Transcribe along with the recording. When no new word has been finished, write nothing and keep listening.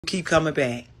keep coming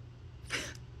back.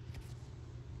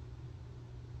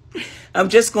 I'm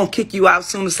just going to kick you out as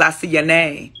soon as I see your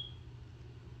name.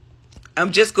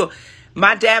 I'm just going to...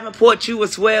 My Davenport, you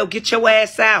as well. Get your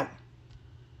ass out.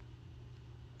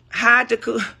 Hide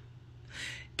the...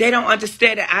 They don't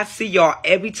understand that. I see y'all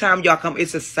every time y'all come.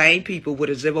 It's the same people with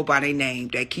a zero by their name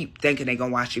that keep thinking they're going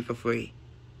to watch you for free.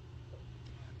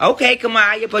 Okay,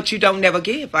 Kamaya, but you don't never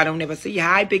give. I don't never see you.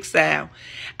 Hi, Big Sal.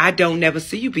 I don't never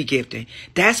see you be gifting.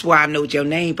 That's why I know your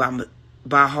name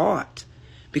by heart.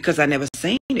 Because I never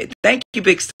seen it. Thank you,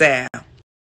 Big Sal.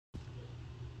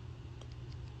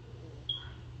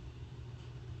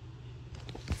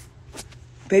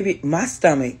 Baby, my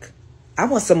stomach. I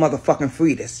want some motherfucking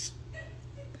Fritas.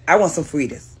 I want some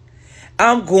Fritas.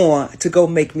 I'm going to go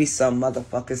make me some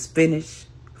motherfucking spinach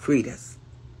Fritas.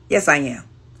 Yes, I am.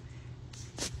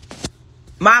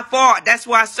 My fault. That's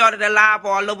why I started a live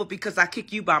all over, because I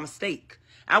kicked you by mistake.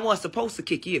 I wasn't supposed to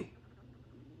kick you.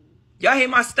 Y'all hear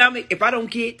my stomach? If I don't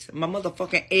get my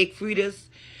motherfucking egg Fritas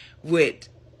with,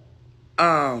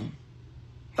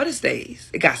 what is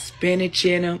these? It got spinach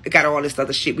in them. It got all this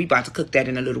other shit. We about to cook that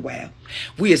in a little while.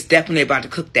 We is definitely about to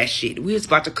cook that shit. We is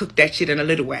about to cook that shit in a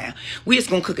little while. We is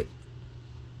gonna cook it.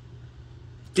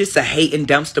 This a hating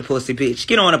dumpster pussy bitch.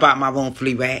 Get on about my room,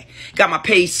 flea rat. Got my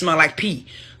page smell like pee.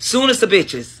 Soon as the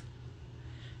bitches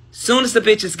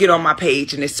get on my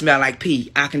page and it smell like pee,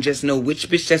 I can just know which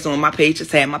bitch that's on my page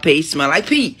has had my page smell like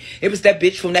pee. It was that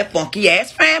bitch from that funky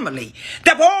ass family.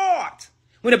 That board!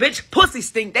 When a bitch pussy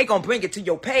stink, they gonna bring it to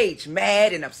your page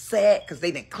mad and upset because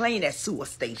they didn't clean that sewer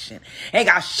station. Ain't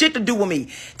got shit to do with me.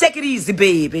 Take it easy,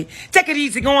 baby. Take it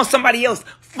easy. Go on somebody else.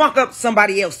 Fuck up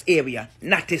somebody else's area.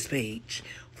 Not this page.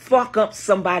 Fuck up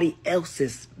somebody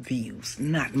else's views.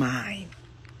 Not mine.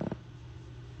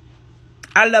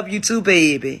 I love you too,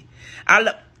 baby.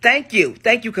 Thank you.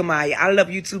 Thank you, Kamaya. I love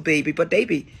you too, baby. But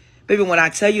baby, when I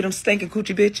tell you them stinking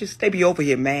coochie bitches, they be over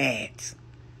here mad.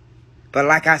 But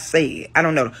like I said, I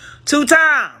don't know. 2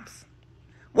 times.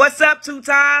 What's up, 2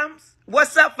 times?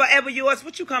 What's up, Forever Yours?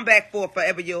 What you come back for,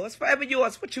 Forever Yours? Forever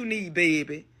Yours, what you need,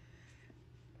 baby?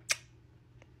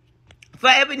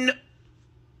 Forever...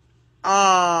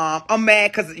 I'm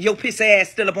mad because your piss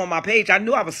ass still up on my page. I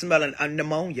knew I was smelling a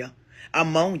pneumonia.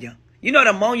 Ammonia. You know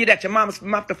the ammonia that your mama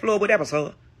mopped the floor with? That was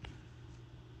her.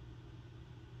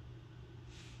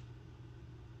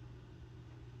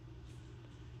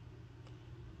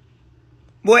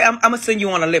 Boy, I'm going to send you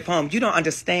on a lip home. You don't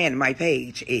understand my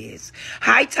page is.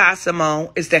 Hi, Ty Simone.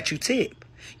 Is that you tip?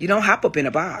 You don't hop up in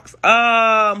a box.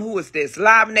 Who is this?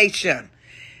 Live Nation.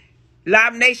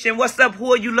 Live Nation, what's up?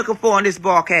 Who are you looking for on this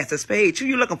broadcaster's page? Who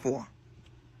you looking for?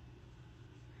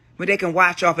 When they can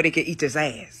watch off or they can eat this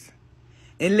ass.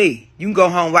 And Lee, you can go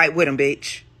home right with him,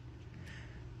 bitch.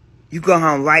 You go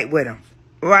home right with him.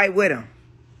 Right with him.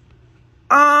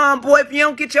 Boy, if you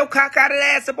don't get your cock out of the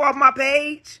ass up off my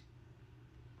page.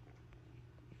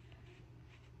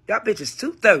 That bitch is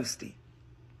too thirsty.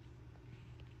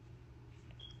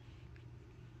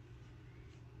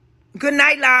 Good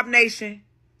night, Live Nation.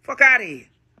 Fuck out of here.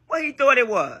 What he thought it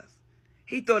was?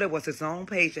 He thought it was his own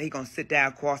page that he gonna sit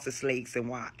down, cross his legs, and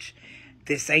watch.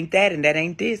 This ain't that, and that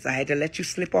ain't this. I had to let you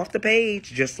slip off the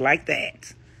page just like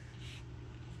that.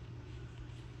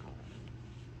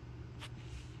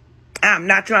 I'm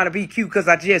not trying to be cute because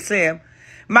I just said him.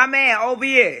 My man,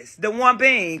 OBS, the one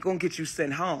being gonna get you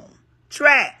sent home.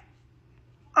 Trap.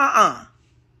 That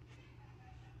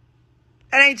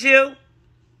ain't you.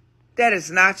 That is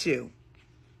not you.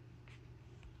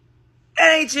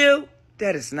 That ain't you.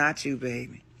 That is not you,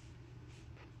 baby.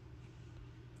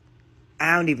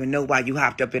 I don't even know why you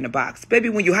hopped up in the box. Baby,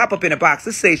 when you hop up in the box,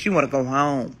 it says you want to go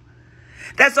home.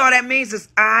 That's all that means is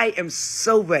I am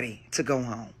so ready to go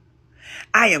home.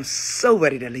 I am so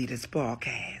ready to leave this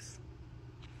broadcast.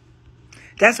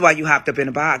 That's why you hopped up in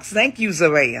the box. Thank you,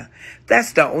 Zaraya.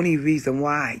 That's the only reason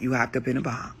why you hopped up in the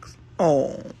box.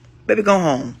 Oh, baby, go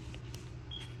home.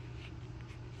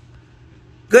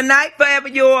 Good night, Forever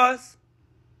Yours.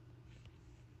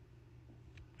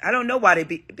 I don't know why they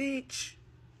be... Bitch.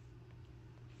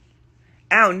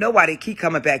 I don't know why they keep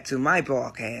coming back to my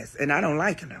broadcast, and I don't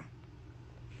like them.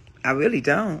 I really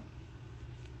don't.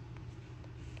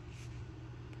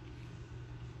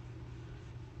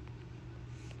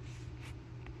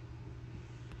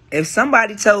 If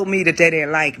somebody told me that they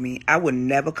didn't like me, I would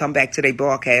never come back to their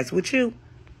broadcast with you.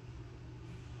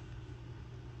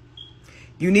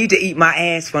 You need to eat my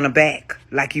ass from the back,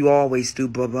 like you always do,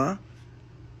 Bubba.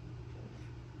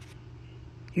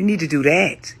 You need to do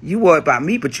that. You worry about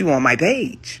me, but you on my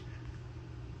page.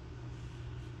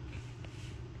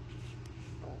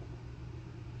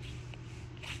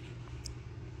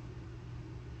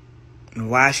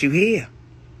 Why is you here?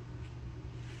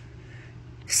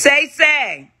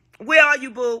 Say, where are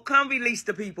you, boo? Come release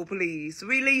the people, please.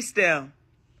 Release them.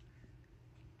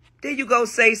 There you go,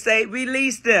 say,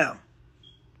 release them.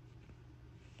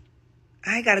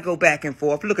 I ain't got to go back and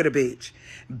forth. Look at the bitch.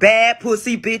 Bad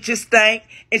pussy bitches stink,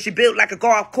 and she built like a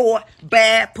golf court.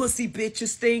 Bad pussy bitches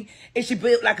stink, and she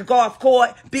built like a golf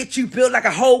court. Bitch, you built like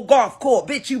a whole golf court.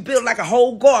 Bitch, you built like a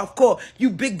whole golf court.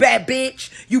 You big bad bitch.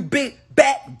 You big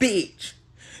bad bitch.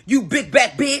 You big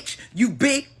bad bitch. You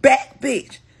big bad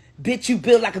bitch. Bitch, you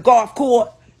built like a golf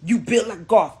court. You built like a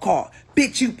golf court.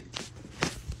 Bitch, you...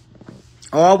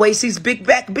 Always these big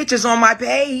back bitches on my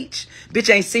page. Bitch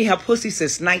ain't seen her pussy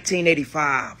since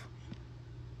 1985.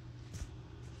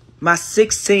 My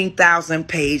 16,000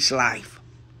 page life.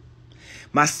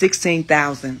 My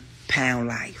 16,000 pound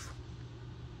life.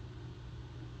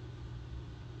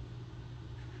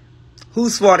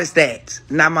 Whose fault is that?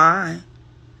 Not mine.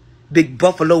 Big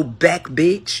buffalo back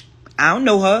bitch. I don't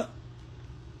know her.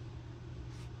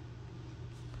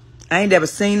 I ain't never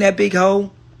seen that big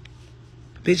hoe.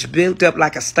 Bitch built up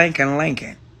like a stinking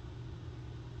Lincoln.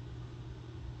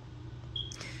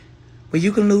 When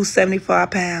you can lose 75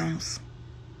 pounds,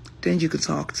 then you can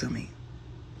talk to me.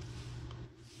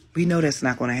 We know that's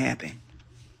not going to happen.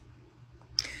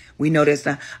 We know that's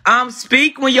not.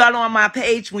 Speak when y'all on my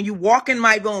page. When you walk in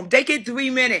my room, they get 3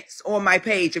 minutes on my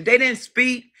page. If they didn't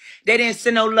speak, they didn't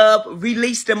send no love,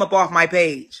 release them up off my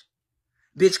page.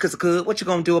 Bitch, because good. What you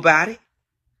going to do about it?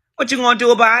 What you going to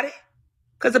do about it?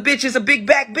 Because a bitch is a big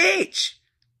back bitch.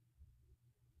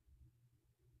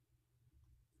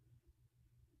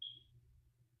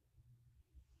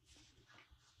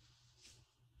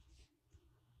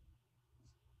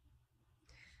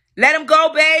 Let them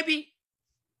go, baby.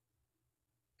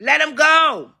 Let them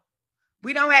go.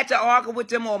 We don't have to argue with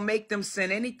them or make them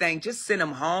send anything. Just send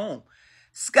them home.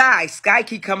 Sky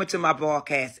keep coming to my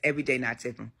broadcast every day, not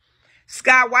Tiffany.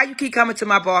 Sky, why you keep coming to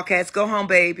my broadcast? Go home,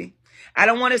 baby. I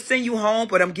don't want to send you home,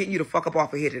 but I'm getting you the fuck up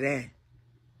off of here today.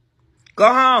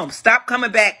 Go home. Stop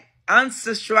coming back.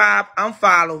 Unsubscribe.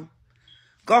 Unfollow.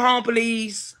 Go home,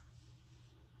 please.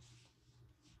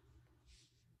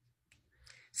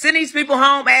 Send these people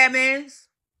home, admins.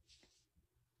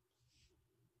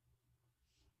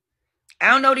 I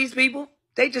don't know these people.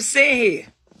 They just sit here.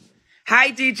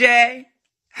 Hi, DJ.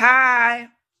 Hi.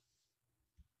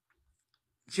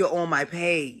 You're on my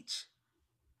page.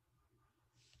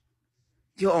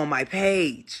 You're on my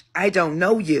page. I don't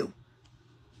know you.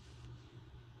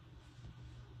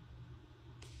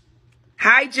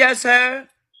 Hi, Just Her.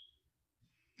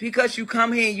 Because you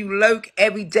come here and you lurk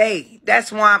every day.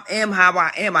 That's why I am how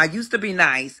I am. I used to be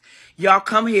nice. Y'all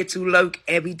come here to lurk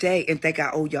every day and think I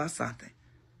owe y'all something.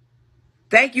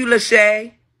 Thank you,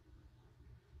 Lachey.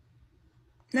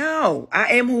 No,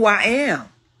 I am who I am.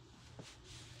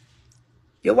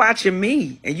 You're watching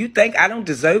me and you think I don't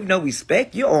deserve no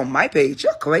respect? You're on my page.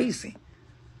 You're crazy.